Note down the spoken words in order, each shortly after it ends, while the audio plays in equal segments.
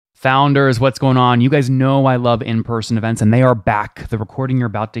Founders, what's going on? You guys know I love in-person events, and they are back. The recording you're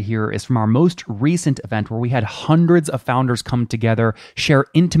about to hear is from our most recent event where we had hundreds of founders come together, share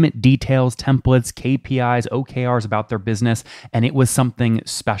intimate details, templates, KPIs, OKRs about their business, and it was something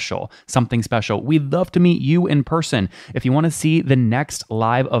special, We'd love to meet you in person. If you want to see the next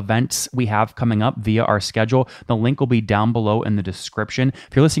live events we have coming up via our schedule, the link will be down below in the description.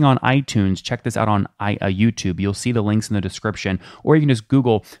 If you're listening on iTunes, check this out on YouTube. You'll see the links in the description, or you can just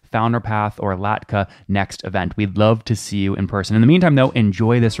Google Founder Path or Latka next event. We'd love to see you in person. In the meantime, though,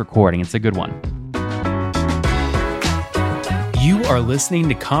 enjoy this recording. It's a good one. You are listening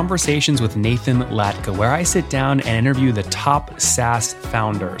to Conversations with Nathan Latka, where I sit down and interview the top SaaS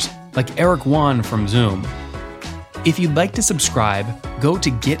founders, like Eric Yuan from Zoom. If you'd like to subscribe, go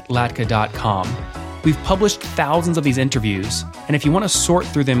to getlatka.com. We've published thousands of these interviews, and if you want to sort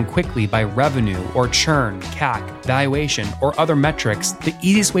through them quickly by revenue or churn, CAC, valuation, or other metrics, the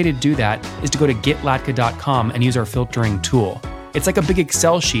easiest way to do that is to go to getlatka.com and use our filtering tool. It's like a big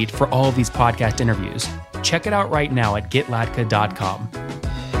Excel sheet for all of these podcast interviews. Check it out right now at getlatka.com.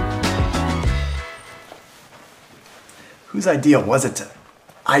 Whose idea was it to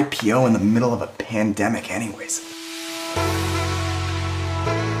IPO in the middle of a pandemic anyways?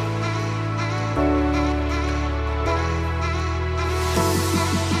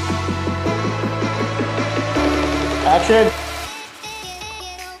 Action.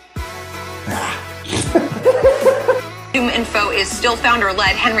 ZoomInfo is still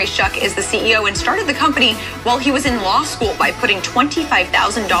founder-led. Henry Schuck is the CEO and started the company while he was in law school by putting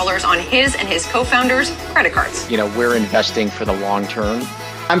 $25,000 on his and his co-founders' credit cards. You know, we're investing for the long term.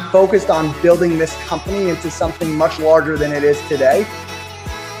 I'm focused on building this company into something much larger than it is today.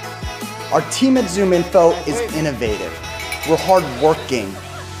 Our team at ZoomInfo is innovative. We're hardworking.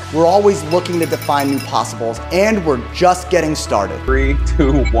 We're always looking to define new possibles, and we're just getting started. 3,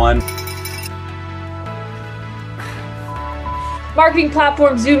 2, 1. Marketing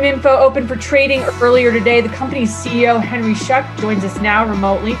platform ZoomInfo opened for trading earlier today. The company's CEO, Henry Schuck, joins us now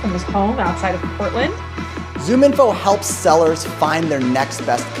remotely from his home outside of Portland. ZoomInfo helps sellers find their next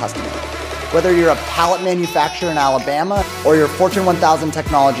best customer. Whether you're a pallet manufacturer in Alabama or you're a Fortune 1000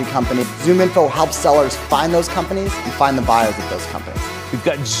 technology company, ZoomInfo helps sellers find those companies and find the buyers of those companies. We've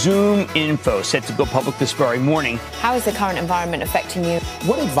got ZoomInfo set to go public this very morning. How is the current environment affecting you?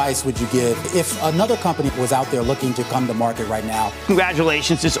 What advice would you give if another company was out there looking to come to market right now?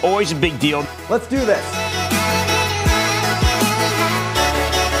 Congratulations, it's always a big deal. Let's do this.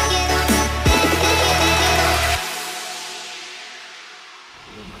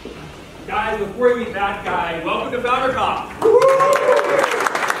 Guys, before we meet that guy, welcome to FounderCon.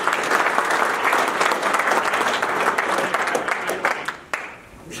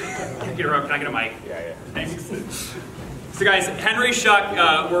 Can I get a mic? Yeah. Thanks. So guys, Henry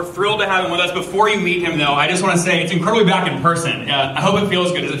Schuck, we're thrilled to have him with us. Before you meet him, though, I just want to say it's incredibly back in person. I hope it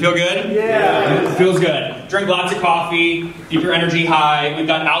feels good. Does it feel good? Yeah. It feels good. Drink lots of coffee, keep your energy high. We've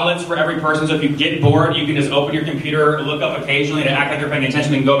got outlets for every person, so if you get bored, you can just open your computer, look up occasionally to act like you're paying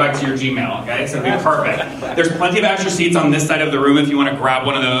attention, and go back to your Gmail, okay? So it'll be perfect. There's plenty of extra seats on this side of the room if you want to grab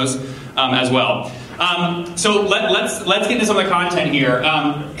one of those as well. So let's get into some of the content here.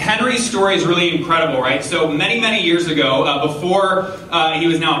 Henry's story is really incredible, right? So many years ago, before he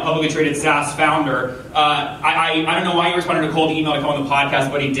was now a publicly traded SaaS founder, I don't know why he responded to a cold email to come on the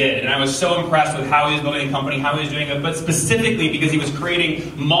podcast, but he did. And I was so impressed with how he was building a company, how he was doing it, but specifically because he was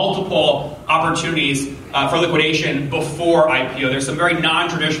creating multiple opportunities for liquidation before IPO. There's some very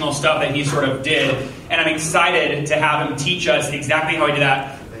non-traditional stuff that he sort of did, and I'm excited to have him teach us exactly how he did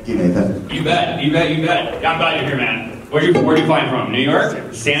that. Thank you, Nathan. You bet. Yeah, I'm glad you're here, man. Where'd you fly from? New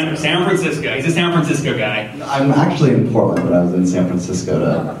York? San Francisco. He's a San Francisco guy. I'm actually in Portland, but I was in San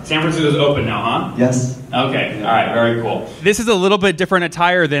Francisco San Francisco's open now, huh? Yes. Okay. All right. Very cool. This is a little bit different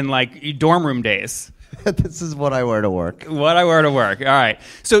attire than like dorm room days. This is what I wear to work. All right.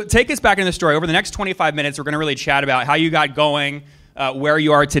 So take us back in the story. Over the next 25 minutes, we're going to really chat about how you got going, where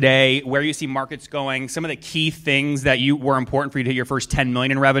you are today, where you see markets going, some of the key things that were important for you to hit your first 10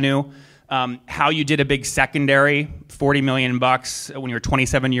 million in revenue, how you did a big secondary, $40 million when you were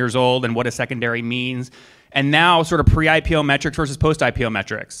 27 years old, and what a secondary means, and now sort of pre-IPO metrics versus post-IPO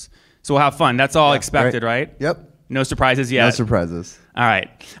metrics. So we'll have fun. That's all expected, right? Yep. No surprises yet? No surprises. All right,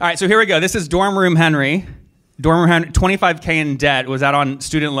 so here we go. This is Dorm Room Henry. Dorm Room Henry, $25K in debt. Was that on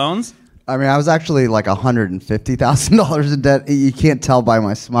student loans? I mean, I was actually like $150,000 in debt. You can't tell by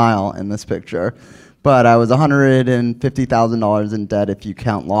my smile in this picture. But I was $150,000 in debt if you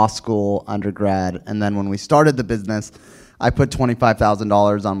count law school, undergrad. And then when we started the business, I put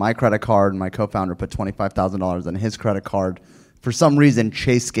 $25,000 on my credit card, and my co-founder put $25,000 on his credit card For some reason,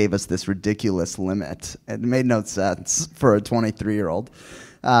 Chase gave us this ridiculous limit. It made no sense for a 23-year-old.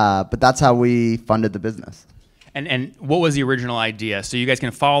 But that's how we funded the business. And what was the original idea? So you guys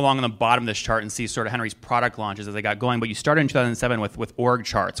can follow along on the bottom of this chart and see sort of Henry's product launches as they got going. But you started in 2007 with org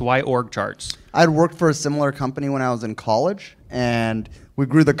charts. Why org charts? I had worked for a similar company when I was in college, and we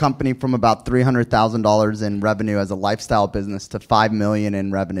grew the company from about $300,000 in revenue as a lifestyle business to $5 million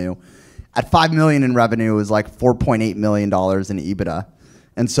in revenue. At $5 million in revenue, it was like $4.8 million in EBITDA.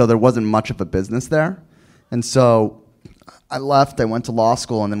 And so there wasn't much of a business there. And so I left, I went to law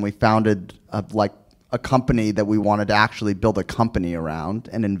school, and then we founded a company that we wanted to actually build a company around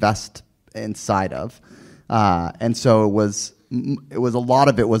and invest inside of. And so it was a lot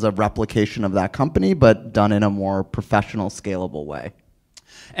of it was a replication of that company, but done in a more professional, scalable way.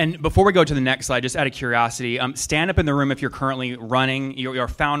 And before we go to the next slide, just out of curiosity, stand up in the room if you're currently running, you're a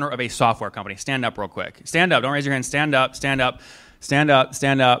founder of a software company. Stand up real quick. Stand up. Don't raise your hand. Stand up. Stand up. Stand up.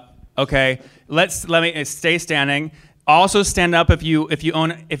 Stand up. Okay. Let me stay standing. Also stand up if you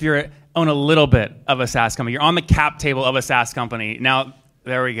own a little bit of a SaaS company. You're on the cap table of a SaaS company. Now,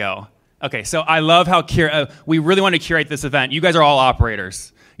 there we go. Okay, so I love how we really want to curate this event. You guys are all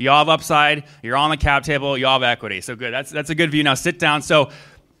operators. You all have upside. You're on the cap table. You all have equity. So good. That's a good view. Now sit down. So,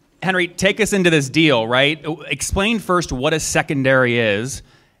 Henry, take us into this deal, right? Explain first what a secondary is,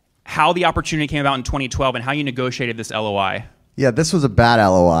 how the opportunity came about in 2012, and how you negotiated this LOI. Yeah, this was a bad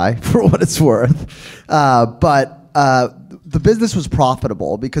LOI for what it's worth. But the business was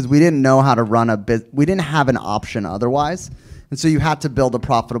profitable because we didn't know how to run we didn't have an option otherwise. And so you had to build a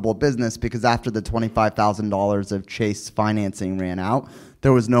profitable business because after the $25,000 of Chase financing ran out,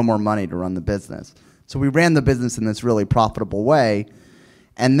 there was no more money to run the business. So we ran the business in this really profitable way.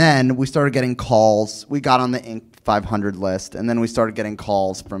 And then we started getting calls. We got on the Inc. 500 list, and then we started getting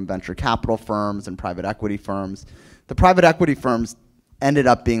calls from venture capital firms and private equity firms. The private equity firms ended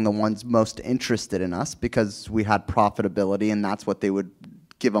up being the ones most interested in us because we had profitability, and that's what they would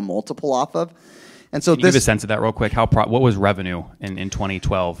give a multiple off of. And so Can you give a sense of that real quick? What was revenue in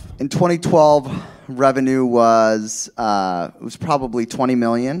 2012? In 2012, revenue was it was probably $20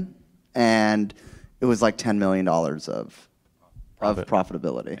 million, and it was like $10 million of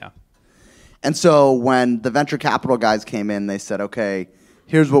profitability. Yeah. And so when the venture capital guys came in, they said, okay,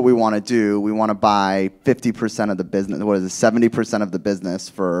 here's what we want to do. We want to buy 50% of the business. What is it? 70% of the business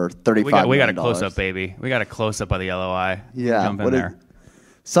for $35 million. We got a close-up, baby. We got a close-up of the LOI. Yeah. Jump in there.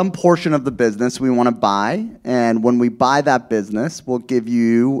 Some portion of the business we want to buy, and when we buy that business, we'll give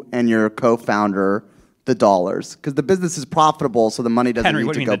you and your co-founder the dollars because the business is profitable, so the money doesn't Henry, need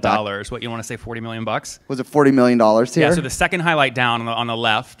what to do you go mean the back. dollars? What, you want to say $40 million? Was it $40 million here? Yeah, so the second highlight down on the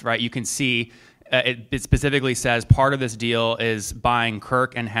left, right, you can see it specifically says part of this deal is buying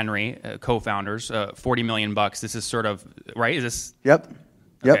Kirk and Henry, co-founders, $40 million. This is sort of, right? Is this? Yep.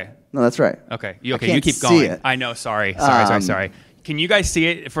 Okay. No, that's right. Okay. You can't keep see going. it. I know. Sorry. Can you guys see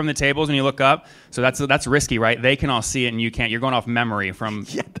it from the tables when you look up? So that's risky, right? They can all see it and you can't. You're going off memory from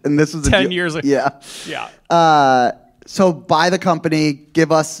and this was 10 years ago. Yeah. Yeah. So buy the company,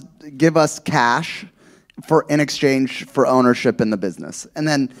 give us cash in exchange for ownership in the business. And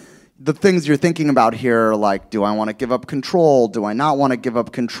then the things you're thinking about here are like, do I want to give up control? Do I not want to give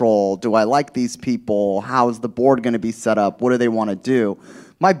up control? Do I like these people? How is the board going to be set up? What do they want to do?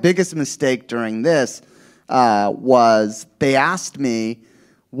 My biggest mistake during this was they asked me,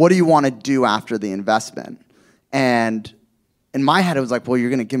 what do you want to do after the investment? And in my head, it was like, well, you're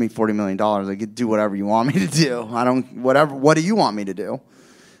going to give me $40 million. I could do whatever you want me to do. What do you want me to do?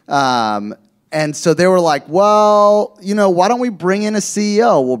 And so they were like, well, why don't we bring in a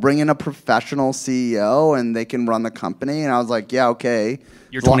CEO? We'll bring in a professional CEO and they can run the company. And I was like, yeah, okay.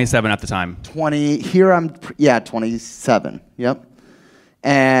 You're 27 at the time. 20. Here I'm, 27. Yep.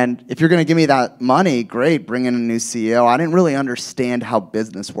 And if you're going to give me that money, great, bring in a new CEO. I didn't really understand how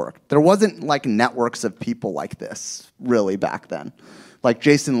business worked. There wasn't like networks of people like this really back then. Like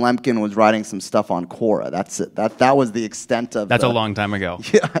Jason Lemkin was writing some stuff on Quora. That's it. That was the extent of. That's a long time ago.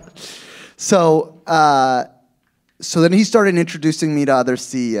 Yeah. So then he started introducing me to other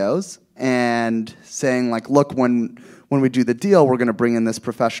CEOs and saying like, look, when we do the deal, we're going to bring in this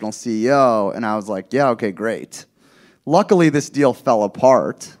professional CEO. And I was like, yeah, okay, great. Luckily, this deal fell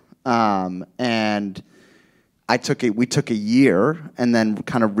apart, and we took a year and then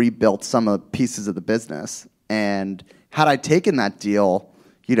kind of rebuilt some of the pieces of the business. And had I taken that deal,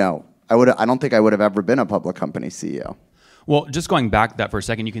 I don't think I would have ever been a public company CEO. Well, just going back to that for a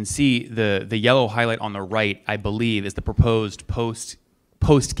second, you can see the yellow highlight on the right, I believe, is the proposed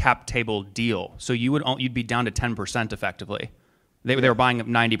post cap table deal. So you'd be down to 10% effectively. They were buying up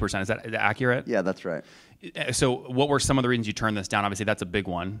 90%. Is that accurate? Yeah, that's right. So what were some of the reasons you turned this down? Obviously, that's a big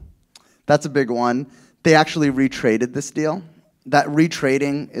one. That's a big one. They actually retraded this deal. That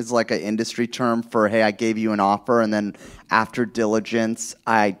retrading is like an industry term for, hey, I gave you an offer, and then after diligence,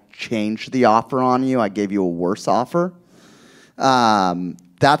 I changed the offer on you. I gave you a worse offer.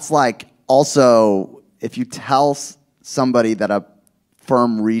 That's like also, if you tell somebody that a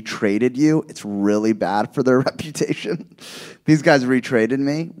firm retraded you, it's really bad for their reputation. These guys retraded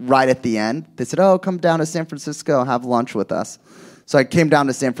me right at the end. They said, oh, come down to San Francisco, have lunch with us. So I came down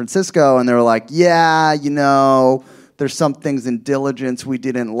to San Francisco, and they were like, yeah, there's some things in diligence we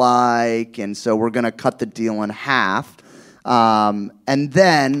didn't like, and so we're going to cut the deal in half. And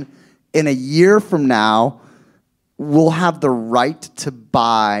then in a year from now, we'll have the right to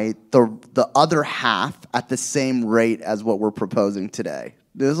buy the other half at the same rate as what we're proposing today.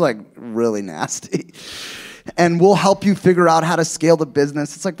 This is like really nasty. And we'll help you figure out how to scale the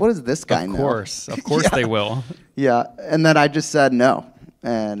business. It's like, what does this guy know? Of course they will. Yeah, and then I just said no.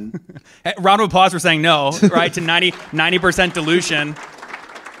 And round of applause for saying no, right, to 90% dilution.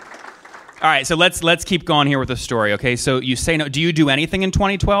 All right, so let's keep going here with the story, okay? So you say no. Do you do anything in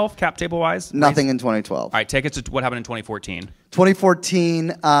 2012, cap table-wise? Nothing in 2012. All right, take us to what happened in 2014.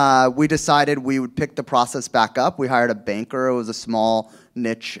 2014, we decided we would pick the process back up. We hired a banker. It was a small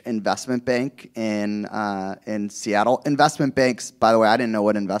niche investment bank in Seattle. Investment banks, by the way, I didn't know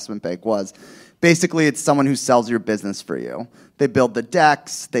what investment bank was. Basically, it's someone who sells your business for you. They build the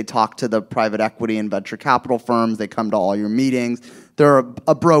decks. They talk to the private equity and venture capital firms. They come to all your meetings. They're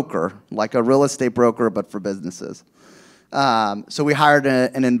a broker, like a real estate broker, but for businesses. So we hired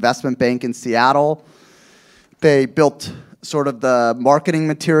an investment bank in Seattle. They built sort of the marketing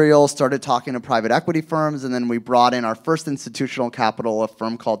material, started talking to private equity firms, and then we brought in our first institutional capital, a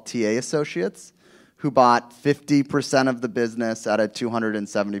firm called TA Associates, who bought 50% of the business at a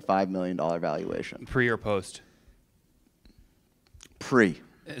 $275 million valuation. Pre or post? Pre.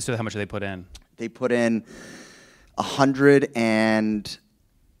 So how much did they put in? They put in $110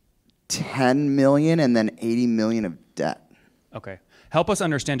 million and then $80 million of debt. Okay. Help us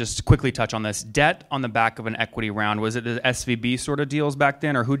understand, just quickly touch on this. Debt on the back of an equity round, was it the SVB sort of deals back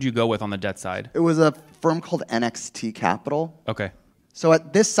then, or who'd you go with on the debt side? It was a firm called NXT Capital. Okay. So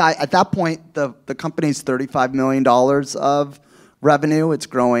at that point, the company's $35 million of revenue. It's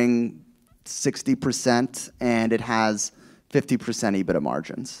growing 60%, and it has 50% EBITDA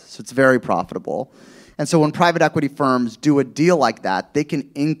margins. So it's very profitable. And so when private equity firms do a deal like that, they can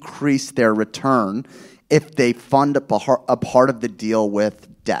increase their return if they fund a part of the deal with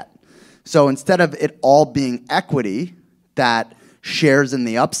debt. So instead of it all being equity that shares in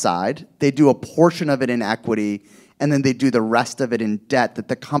the upside, they do a portion of it in equity, and then they do the rest of it in debt that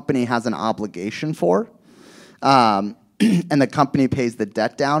the company has an obligation for. And the company pays the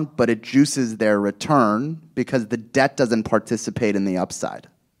debt down, but it juices their return because the debt doesn't participate in the upside.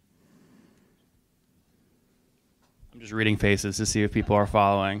 I'm just reading faces to see if people are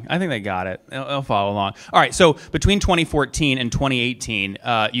following. I think they got it. They'll follow along. All right, so between 2014 and 2018,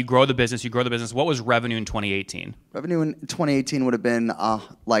 you grow the business. What was revenue in 2018? Revenue in 2018 would have been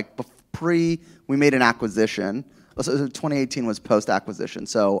we made an acquisition. So 2018 was post-acquisition,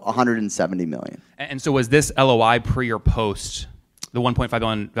 so $170 million. And so was this LOI pre or post the $1.5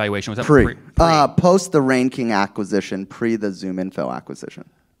 billion valuation? Was that pre? Post the Rain King acquisition, pre the ZoomInfo acquisition.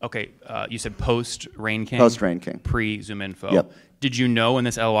 Okay, you said post Rain King? Post Rain King. Pre ZoomInfo. Yep. Did you know in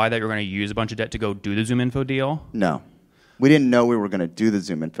this LOI that you were going to use a bunch of debt to go do the ZoomInfo deal? No. We didn't know we were going to do the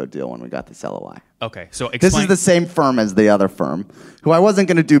ZoomInfo deal when we got this LOI. Okay, so this is the same firm as the other firm, who I wasn't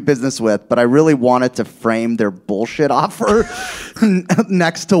going to do business with, but I really wanted to frame their bullshit offer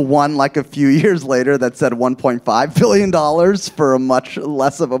next to one like a few years later that said $1.5 billion for a much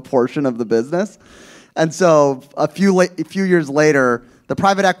less of a portion of the business. And so a few years later, the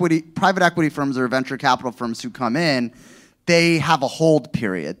private equity firms or venture capital firms who come in, they have a hold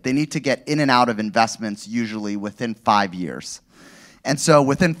period. They need to get in and out of investments usually within 5 years. And so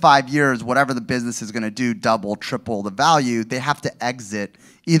within 5 years, whatever the business is going to do, double, triple the value, they have to exit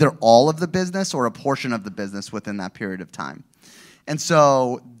either all of the business or a portion of the business within that period of time. And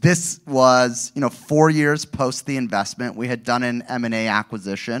so this was, 4 years post the investment. We had done an M&A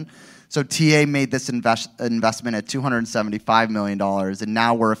acquisition. So TA made this investment at $275 million, and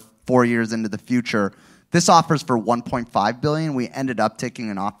now we're 4 years into the future. This offers for $1.5 billion. We ended up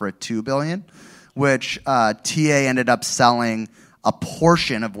taking an offer at $2 billion, which TA ended up selling a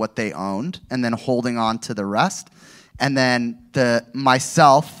portion of what they owned and then holding on to the rest. And then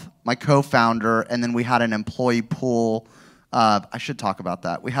myself, my co-founder, and then we had an employee pool of, I should talk about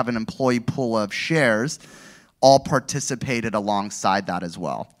that. We have an employee pool of shares, all participated alongside that as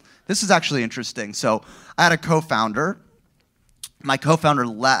well. This is actually interesting. So I had a co-founder. My co-founder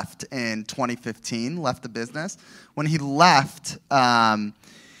left in 2015, left the business. When he left,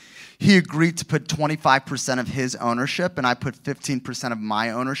 he agreed to put 25% of his ownership, and I put 15% of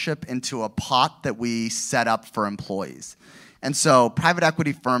my ownership into a pot that we set up for employees. And so private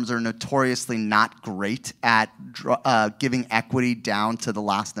equity firms are notoriously not great at giving equity down to the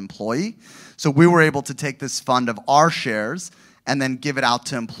last employee. So we were able to take this fund of our shares and then give it out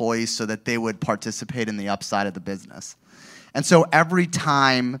to employees so that they would participate in the upside of the business. And so every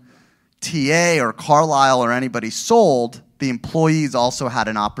time TA or Carlyle or anybody sold, the employees also had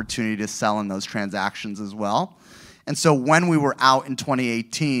an opportunity to sell in those transactions as well. And so when we were out in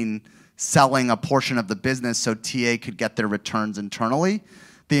 2018 selling a portion of the business so TA could get their returns internally,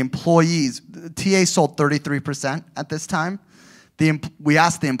 the employees, TA sold 33% at this time. We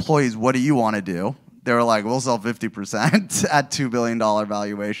asked the employees, what do you want to do? They were like, we'll sell 50% at $2 billion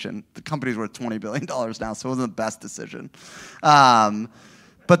valuation. The company's worth $20 billion now, so it wasn't the best decision.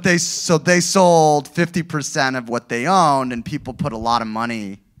 But they sold 50% of what they owned, and people put a lot of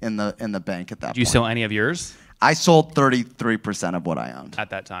money in the bank at that point. Did you sell any of yours? I sold 33% of what I owned. At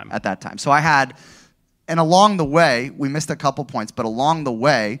that time? At that time. So I had, and along the way, we missed a couple points, but along the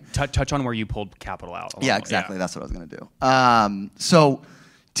way... Touch on where you pulled capital out. Yeah, exactly. That's what I was going to do. So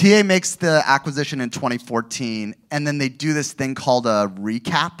TA makes the acquisition in 2014, and then they do this thing called a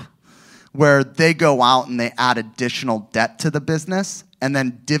recap, where they go out and they add additional debt to the business and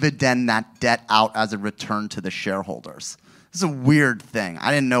then dividend that debt out as a return to the shareholders. This is a weird thing.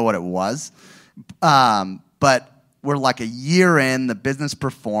 I didn't know what it was. But we're like a year in, the business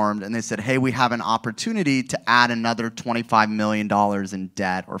performed, and they said, hey, we have an opportunity to add another $25 million in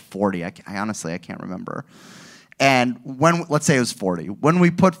debt, or 40. I honestly can't remember. And let's say it was 40. When we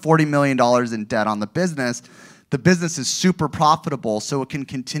put $40 million in debt on the business is super profitable, so it can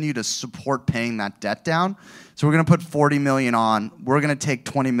continue to support paying that debt down. So we're going to put $40 million on. We're going to take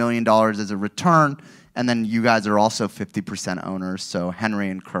 $20 million as a return, and then you guys are also 50% owners, so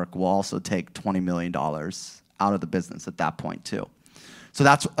Henry and Kirk will also take $20 million out of the business at that point too. So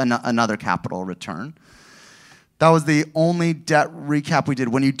that's another capital return. That was the only debt recap we did.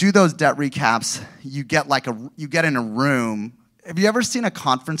 When you do those debt recaps, you get in a room. Have you ever seen a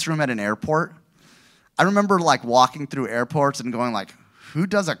conference room at an airport? I remember like walking through airports and going like, who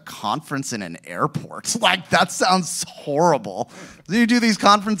does a conference in an airport? Like, that sounds horrible. So you do these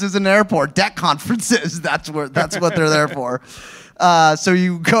conferences in an airport, debt conferences. That's what they're there for. So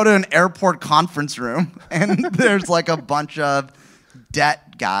you go to an airport conference room, and there's like a bunch of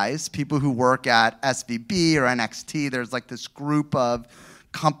debt guys, people who work at SVB or NXT. There's like this group of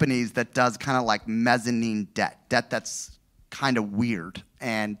companies that does kind of like mezzanine debt that's kind of weird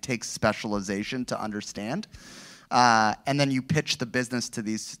and takes specialization to understand. And then you pitch the business to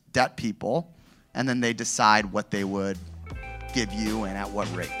these debt people, and then they decide what they would give you and at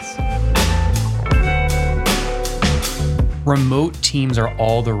what rates. Remote teams are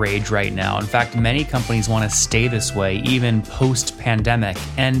all the rage right now. In fact, many companies want to stay this way, even post-pandemic.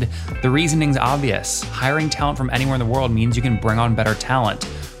 And the reasoning's obvious. Hiring talent from anywhere in the world means you can bring on better talent.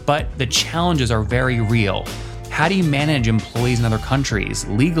 But the challenges are very real. How do you manage employees in other countries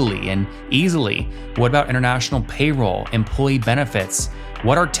legally and easily? What about international payroll, employee benefits?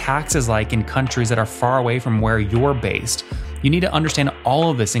 What are taxes like in countries that are far away from where you're based? You need to understand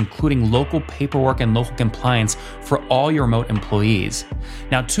all of this, including local paperwork and local compliance for all your remote employees.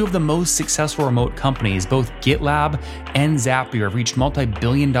 Now, two of the most successful remote companies, both GitLab and Zapier, have reached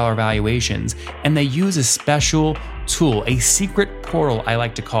multi-billion-dollar valuations, and they use a special tool, a secret portal, I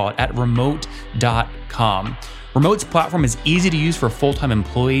like to call it, at remote.com. Remote's platform is easy to use for full-time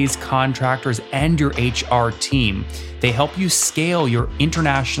employees, contractors, and your HR team. They help you scale your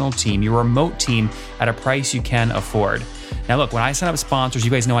international team, your remote team, at a price you can afford. Now look, when I sign up sponsors,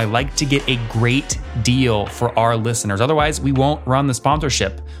 you guys know I like to get a great deal for our listeners. Otherwise, we won't run the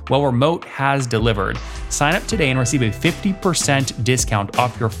sponsorship. Well, Remote has delivered. Sign up today and receive a 50% discount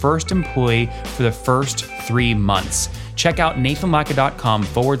off your first employee for the first 3 months. Check out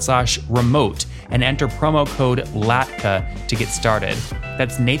nathanlatka.com/remote and enter promo code LATKA to get started.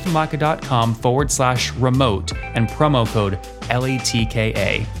 That's nathanlatka.com/remote and promo code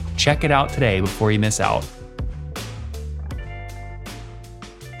LATKA. Check it out today before you miss out.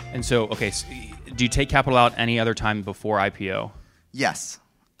 And so, okay, so do you take capital out any other time before IPO? Yes.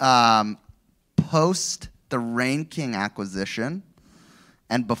 Post the Rain King acquisition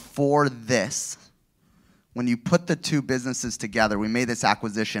and before this, when you put the two businesses together, we made this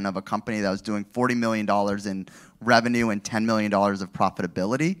acquisition of a company that was doing $40 million in revenue and $10 million of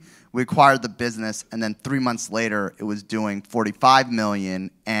profitability. We acquired the business, and then 3 months later, it was doing $45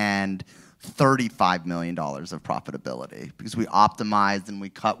 million and $35 million of profitability because we optimized and we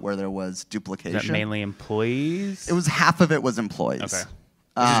cut where there was duplication. Is that mainly employees? It was half of it was employees. Okay.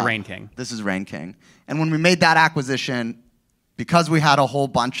 This is Rain King. This is Rain King. And when we made that acquisition, because we had a whole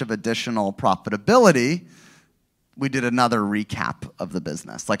bunch of additional profitability, we did another recap of the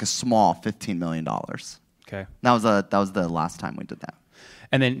business, like a small $15 million. Okay. That was the last time we did that.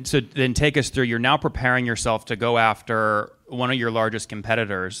 And then take us through. You're now preparing yourself to go after one of your largest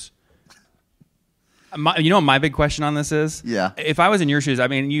competitors. You know what my big question on this is? Yeah. If I was in your shoes, I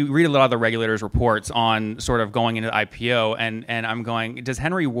mean, you read a lot of the regulators' reports on sort of going into the IPO, and I'm going, does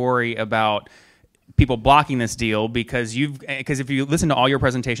Henry worry about people blocking this deal because if you listen to all your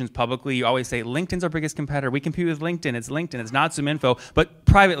presentations publicly, you always say LinkedIn's our biggest competitor. We compete with LinkedIn. It's LinkedIn. It's not ZoomInfo. But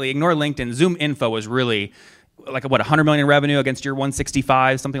privately, ignore LinkedIn. ZoomInfo was really like what, 100 million in revenue against your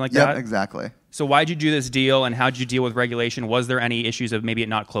 165, something like that. Yep, exactly. So why'd you do this deal, and how'd you deal with regulation? Was there any issues of maybe it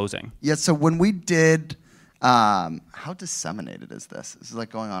not closing? Yeah. So when we did, how disseminated is this? Is this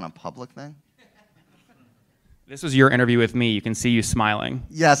like going on a public thing? This was your interview with me. You can see you smiling.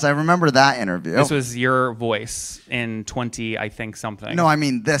 Yes, I remember that interview. This was your voice in 20, I think, something. No, I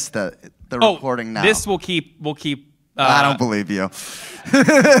mean this, the recording now. This we'll keep. I don't believe you.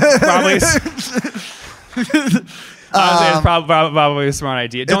 Probably. It's probably a smart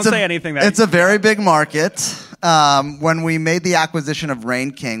idea. Don't say anything that. It's a very big market. When we made the acquisition of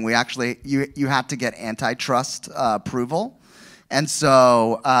Rain King, we actually you had to get antitrust approval. And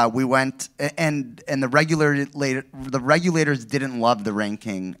so we went, and the regulators didn't love the Rain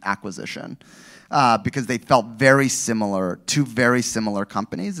King acquisition because they felt very similar, two very similar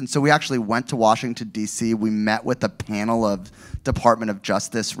companies. And so we actually went to Washington, D.C. We met with a panel of Department of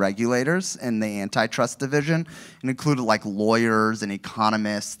Justice regulators in the antitrust division. It included like lawyers and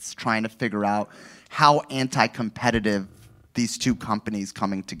economists trying to figure out how anti-competitive these two companies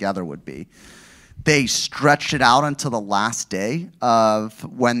coming together would be. They stretched it out until the last day of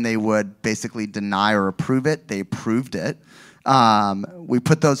when they would basically deny or approve it. They approved it. We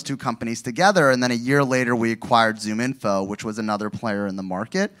put those two companies together, and then a year later we acquired ZoomInfo, which was another player in the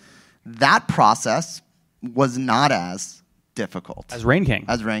market. That process was not as difficult. As Rain King?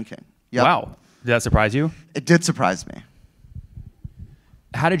 As Rain King. Yep. Wow. Did that surprise you? It did surprise me.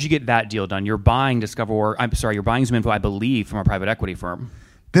 How did you get that deal done? You're buying you're buying ZoomInfo, I believe, from a private equity firm.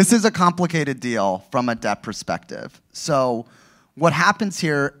 This is a complicated deal from a debt perspective. So what happens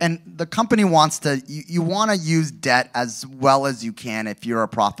here, and the company wants to, you want to use debt as well as you can if you're a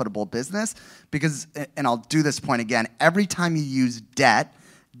profitable business, because, and I'll do this point again, every time you use debt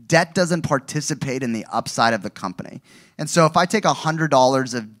doesn't participate in the upside of the company. And so if I take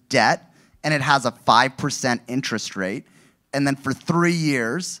 $100 of debt and it has a 5% interest rate, and then for 3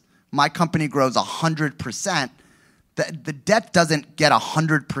 years, my company grows 100%, the debt doesn't get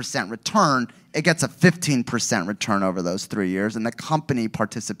 100% return. It gets a 15% return over those 3 years, and the company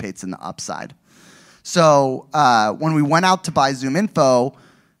participates in the upside. So when we went out to buy ZoomInfo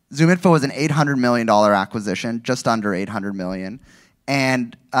was an $800 million acquisition, just under $800 million,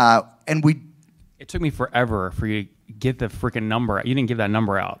 and we. It took me forever for you to get the freaking number. You didn't give that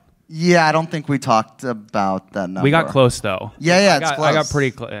number out. Yeah, I don't think we talked about that number. We got close though. Yeah, it's close. I got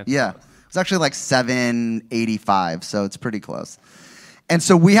pretty close. Yeah. It's actually like 785, so it's pretty close. And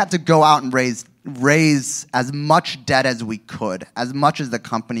so we had to go out and raise as much debt as we could, as much as the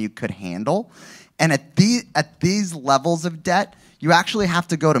company could handle. And at these levels of debt, you actually have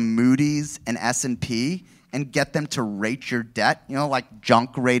to go to Moody's and S&P and get them to rate your debt, like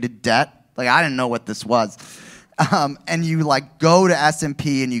junk-rated debt. Like, I didn't know what this was. And you like go to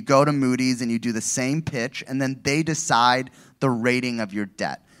S&P and you go to Moody's and you do the same pitch, and then they decide the rating of your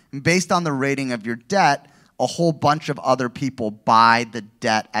debt. And based on the rating of your debt, a whole bunch of other people buy the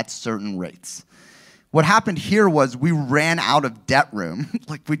debt at certain rates. What happened here was we ran out of debt room.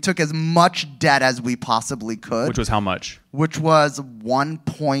 Like, we took as much debt as we possibly could. Which was how much? Which was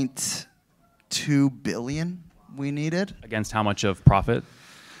 $1.2 billion we needed. Against how much of profit?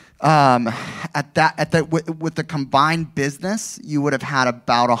 With the combined business, you would have had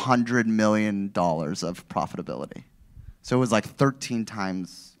about $100 million of profitability. So it was like 13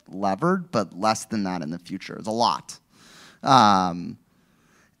 times levered, but less than that in the future. It's a lot. But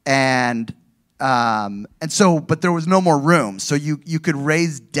there was no more room. So you could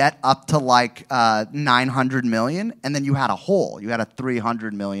raise debt up to like $900 million, and then you had a hole. You had a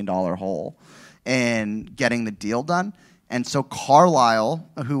 $300 million hole in getting the deal done. And so Carlyle,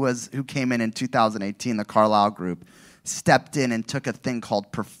 who came in 2018, the Carlyle Group, stepped in and took a thing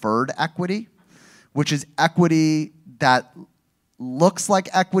called preferred equity, which is equity that looks like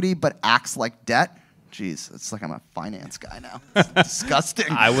equity but acts like debt. Jeez, it's like I'm a finance guy now. It's disgusting.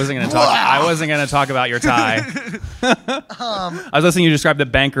 I wasn't going to talk about your tie. I was listening to you describe the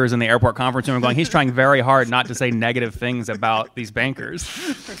bankers in the airport conference room and going, he's trying very hard not to say negative things about these bankers.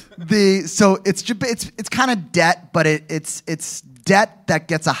 So it's kind of debt, but it's debt that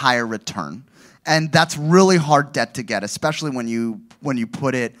gets a higher return. And that's really hard debt to get, especially when you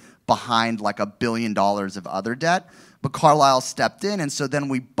put it behind like $1 billion of other debt. But Carlyle stepped in, and so then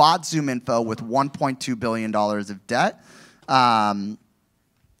we bought ZoomInfo with $1.2 billion of debt and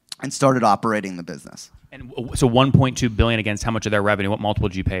started operating the business. And so $1.2 billion against how much of their revenue? What multiple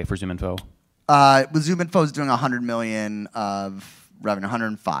did you pay for ZoomInfo? ZoomInfo is doing $100 million of revenue,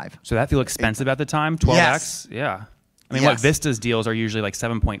 105. So that feel expensive at the time? 12x? Yes. Yeah. I mean, Yes. Vista's deals are usually like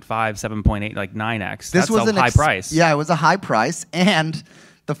 7.5, 7.8, like 9x. This was a high price. Yeah, it was a high price. And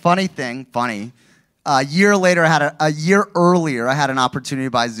the funny, a year earlier, I had an opportunity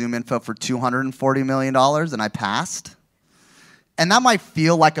to buy ZoomInfo for $240 million, and I passed. And that might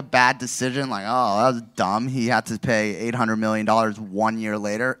feel like a bad decision, like, oh, that was dumb. He had to pay $800 million 1 year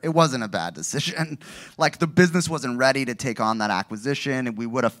later. It wasn't a bad decision. Like, the business wasn't ready to take on that acquisition, and we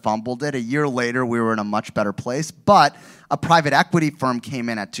would have fumbled it. A year later, we were in a much better place. But a private equity firm came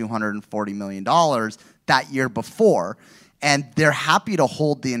in at $240 million that year before. And they're happy to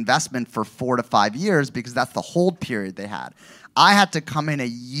hold the investment for 4 to 5 years because that's the hold period they had. I had to come in a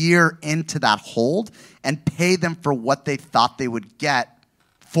year into that hold and pay them for what they thought they would get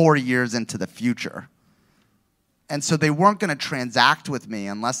 4 years into the future. And so they weren't going to transact with me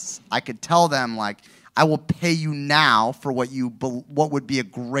unless I could tell them, like, I will pay you now for what would be a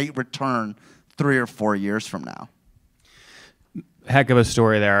great return 3 or 4 years from now. Heck of a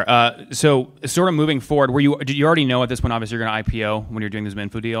story there. So sort of moving forward, did you already know at this point, obviously, you're going to IPO when you're doing this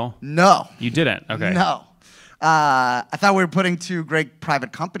ZoomInfo deal? No. You didn't? Okay. No. I thought we were putting two great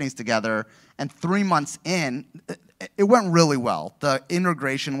private companies together, and 3 months in, it went really well. The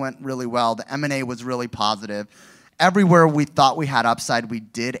integration went really well. The M&A was really positive. Everywhere we thought we had upside, we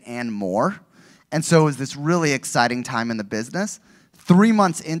did and more. And so it was this really exciting time in the business. 3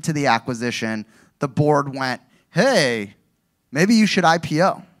 months into the acquisition, the board went, hey, maybe you should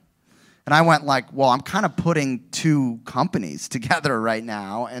IPO. And I went like, well, I'm kind of putting two companies together right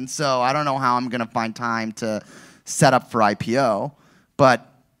now, and so I don't know how I'm going to find time to set up for IPO, but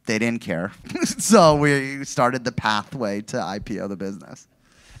they didn't care. So we started the pathway to IPO the business.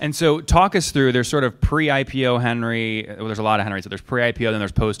 And so talk us through, there's sort of pre-IPO Henry, well, there's a lot of Henry, so there's pre-IPO, then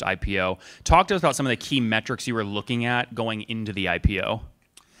there's post-IPO. Talk to us about some of the key metrics you were looking at going into the IPO.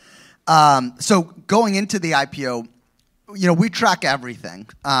 So going into the IPO, we track everything.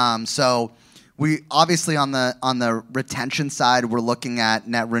 So we obviously on the retention side, we're looking at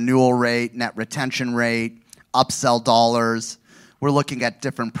net renewal rate, net retention rate, upsell dollars. We're looking at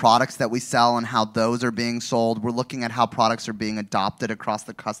different products that we sell and how those are being sold. We're looking at how products are being adopted across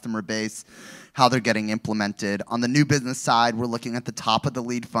the customer base, how they're getting implemented. On the new business side, we're looking at the top of the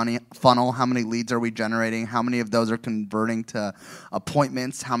lead funnel. How many leads are we generating? How many of those are converting to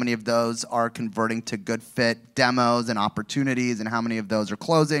appointments? How many of those are converting to good fit demos and opportunities? And how many of those are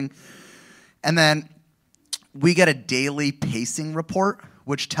closing? And then we get a daily pacing report,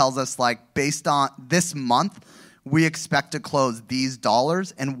 which tells us, like, based on this month, we expect to close these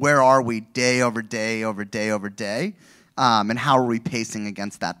dollars, and where are we day over day over day over day, and how are we pacing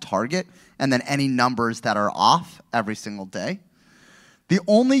against that target, and then any numbers that are off every single day. The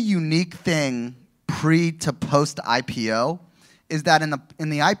only unique thing pre to post IPO is that in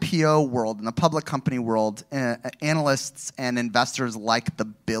the IPO world, in the public company world, analysts and investors like the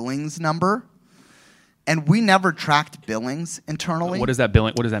billings number, and we never tracked billings internally. What does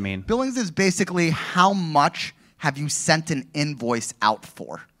that mean? Billings is basically how much have you sent an invoice out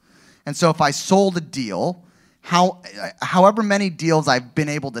for. And so if I sold a deal, however many deals I've been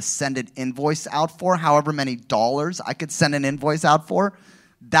able to send an invoice out for, however many dollars I could send an invoice out for,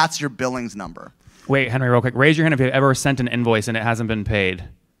 that's your billings number. Wait, Henry, real quick. Raise your hand if you've ever sent an invoice and it hasn't been paid.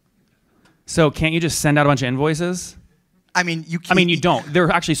 So can't you just send out a bunch of invoices? I mean, you don't. They're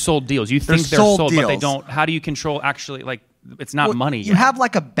actually sold deals. You think they're sold, but they don't. How do you control actually, like, it's not money yet. You have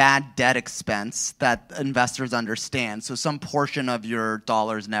like a bad debt expense that investors understand. So some portion of your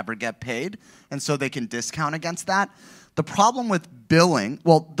dollars never get paid, and so they can discount against that. The problem with billing,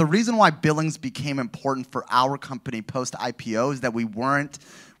 the reason why billings became important for our company post-IPO is that we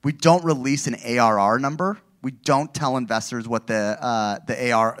don't release an ARR number. We don't tell investors what the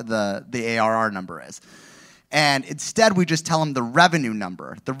ARR number is. And instead, we just tell them the revenue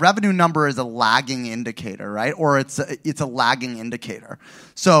number. The revenue number is a lagging indicator, right? Or it's a lagging indicator.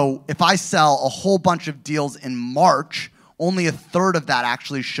 So if I sell a whole bunch of deals in March, only a third of that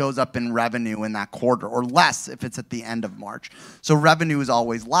actually shows up in revenue in that quarter, or less if it's at the end of March. So revenue is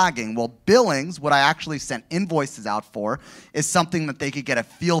always lagging. Well, billings, what I actually sent invoices out for, is something that they could get a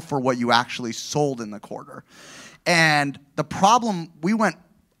feel for what you actually sold in the quarter. And the problem, we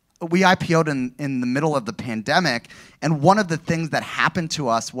IPO'd in the middle of the pandemic, and one of the things that happened to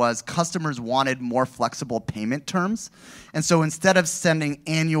us was customers wanted more flexible payment terms. And so instead of selling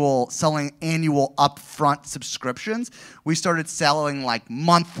annual upfront subscriptions, we started selling like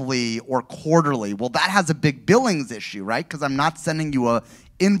monthly or quarterly. Well, that has a big billings issue, right? Because I'm not sending you a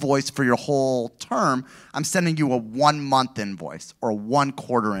invoice for your whole term. I'm sending you a 1 month invoice or a 1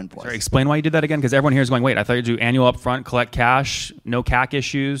 quarter invoice. Sorry, explain why you did that again, because everyone here is going, wait, I thought you'd do annual upfront, collect cash, no CAC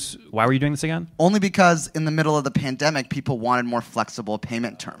issues. Why were you doing this again? Only because in the middle of the pandemic, people wanted more flexible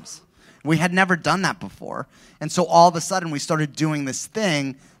payment terms. We had never done that before. And so all of a sudden, we started doing this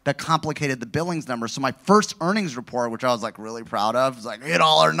thing that complicated the billings number. So my first earnings report, which I was like really proud of, was like, hit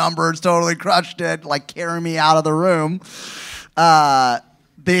all our numbers, totally crushed it, like carry me out of the room.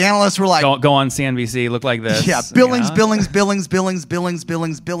 The analysts were like, go on CNBC, look like this. Yeah, billings.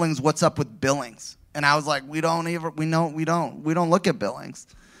 What's up with billings? And I was like, we don't look at billings.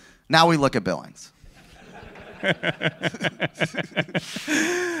 Now we look at billings.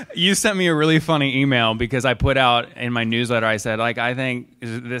 You sent me a really funny email because I put out in my newsletter, I said, like, I think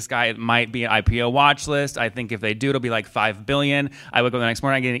this guy might be an IPO watch list. I think if they do, it'll be like $5 billion. I woke up the next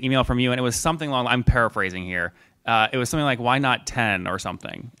morning, I get an email from you, and it was something along, I'm paraphrasing here. It was something like, why not 10 or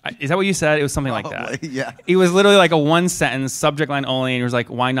something? Is that what you said? It was something like that. Yeah. It was literally like a 1 sentence, subject line only, and it was like,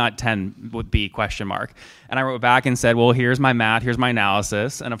 why not 10 would be ? And I wrote back and said, well, here's my math, here's my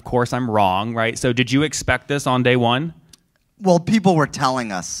analysis, and of course I'm wrong, right? So did you expect this on day one? Well, people were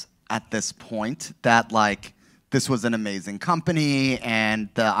telling us at this point that like this was an amazing company and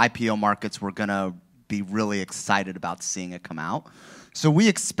the IPO markets were going to be really excited about seeing it come out. So we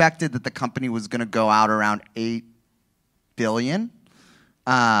expected that the company was going to go out around $8 billion,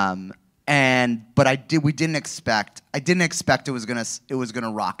 but we didn't expect. I didn't expect it was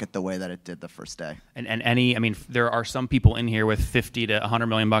gonna rocket the way that it did the first day. And there are some people in here with $50 to $100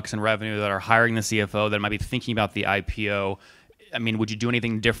 million in revenue that are hiring the CFO that might be thinking about the IPO. I mean, would you do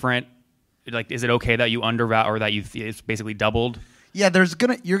anything different? Like, is it okay that you undervalue or that it's basically doubled? Yeah,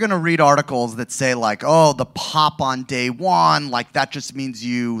 you're gonna read articles that say like, oh, the pop on day one, like that just means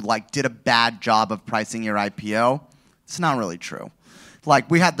you like did a bad job of pricing your IPO. It's not really true.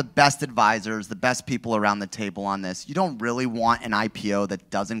 Like, we had the best advisors, the best people around the table on this. You don't really want an IPO that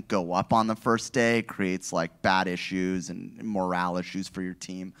doesn't go up on the first day, creates like bad issues and morale issues for your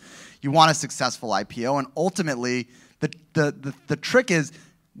team. You want a successful IPO, and ultimately, the trick is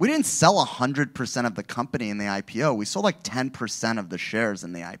we didn't sell 100% of the company in the IPO. We sold like 10% of the shares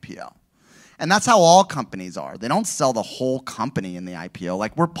in the IPO. And that's how all companies are. They don't sell the whole company in the IPO.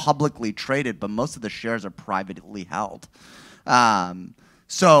 Like, we're publicly traded, but most of the shares are privately held.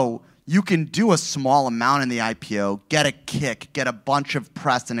 So you can do a small amount in the IPO, get a kick, get a bunch of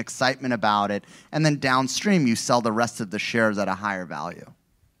press and excitement about it, and then downstream you sell the rest of the shares at a higher value.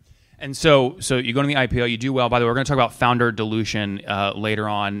 And so you go to the IPO, you do well. By the way, we're going to talk about founder dilution later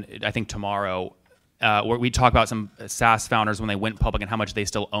on, I think tomorrow, where we talk about some SaaS founders when they went public and how much they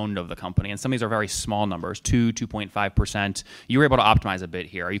still owned of the company. And some of these are very small numbers, 2.5%. You were able to optimize a bit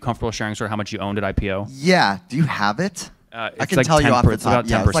here. Are you comfortable sharing sort of how much you owned at IPO? Yeah. Do you have it? I can like tell you off the top.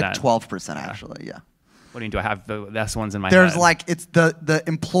 Yeah, it's like 12% actually, yeah. What do you do? I have the best ones in my There's head. like, it's the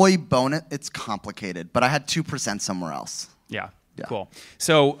employee bonus. It's complicated, but I had 2% somewhere else. Yeah. Cool.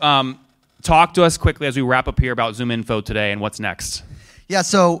 So talk to us quickly as we wrap up here about ZoomInfo today and what's next. Yeah,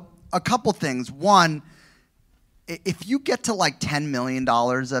 so a couple things. One, if you get to like $10 million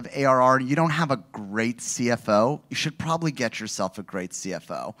of ARR and you don't have a great CFO, you should probably get yourself a great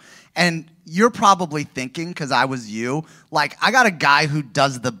CFO. And you're probably thinking, because I was you, like, I got a guy who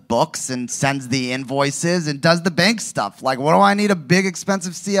does the books and sends the invoices and does the bank stuff. Like, what do I need a big,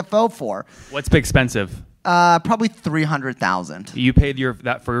 expensive CFO for? What's big expensive? Probably $300,000. You paid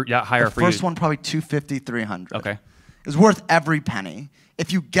that hire for you? The first one, probably $250,000, $300,000. Okay. It was worth every penny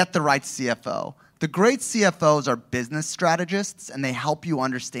if you get the right CFO. The great CFOs are business strategists, and they help you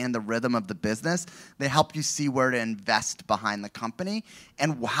understand the rhythm of the business. They help you see where to invest behind the company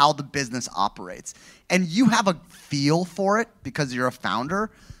and how the business operates. And you have a feel for it because you're a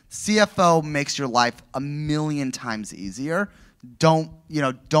founder. CFO makes your life 1,000,000 times easier. Don't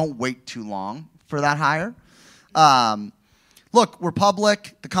wait too long for that hire. look, we're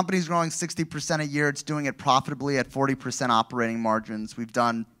public. The company's growing 60% a year. It's doing it profitably at 40% operating margins. We've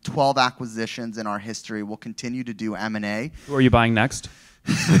done 12 acquisitions in our history. We'll continue to do M&A. Who are you buying next?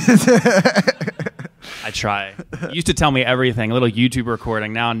 I try. You used to tell me everything. A little YouTube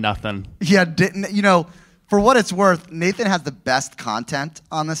recording. Now nothing. Yeah, for what it's worth, Nathan has the best content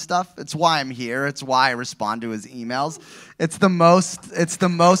on this stuff. It's why I'm here. It's why I respond to his emails. It's the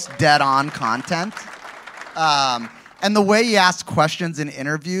most dead-on content. And the way he asks questions in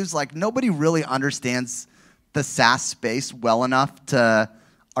interviews, like nobody really understands the SaaS space well enough to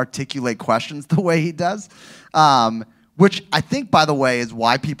articulate questions the way he does. Which I think, by the way, is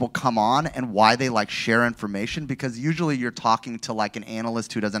why people come on and why they like share information, because usually you're talking to like an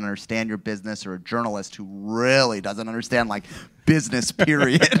analyst who doesn't understand your business or a journalist who really doesn't understand like business,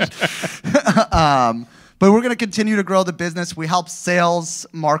 period. But we're going to continue to grow the business. We help sales,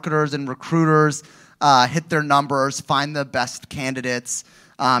 marketers, and recruiters hit their numbers, find the best candidates.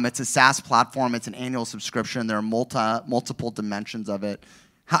 It's a SaaS platform. It's an annual subscription. There are multiple dimensions of it.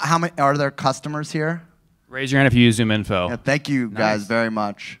 How many are there customers here? Raise your hand if you use ZoomInfo. Yeah, thank you guys very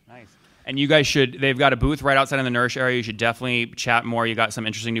much. Nice. And you guys they've got a booth right outside in the Nourish area. You should definitely chat more. You got some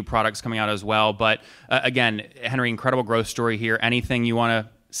interesting new products coming out as well. But again, Henry, incredible growth story here. Anything you want to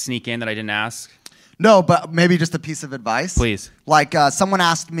sneak in that I didn't ask? No, but maybe just a piece of advice. Please. Like someone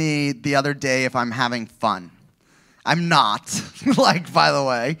asked me the other day if I'm having fun. I'm not. Like, by the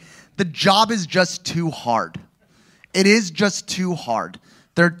way, the job is just too hard. It is just too hard.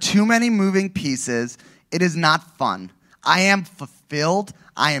 There are too many moving pieces. It is not fun. I am fulfilled.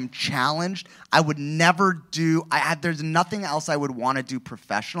 I am challenged. I would never there's nothing else I would want to do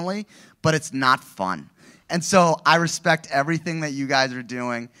professionally, but it's not fun. And so I respect everything that you guys are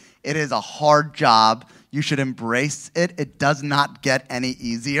doing. It is a hard job. You should embrace it. It does not get any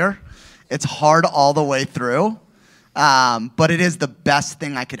easier. It's hard all the way through, but it is the best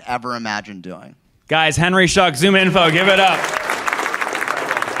thing I could ever imagine doing. Guys, Henry Schuck, ZoomInfo, give it up.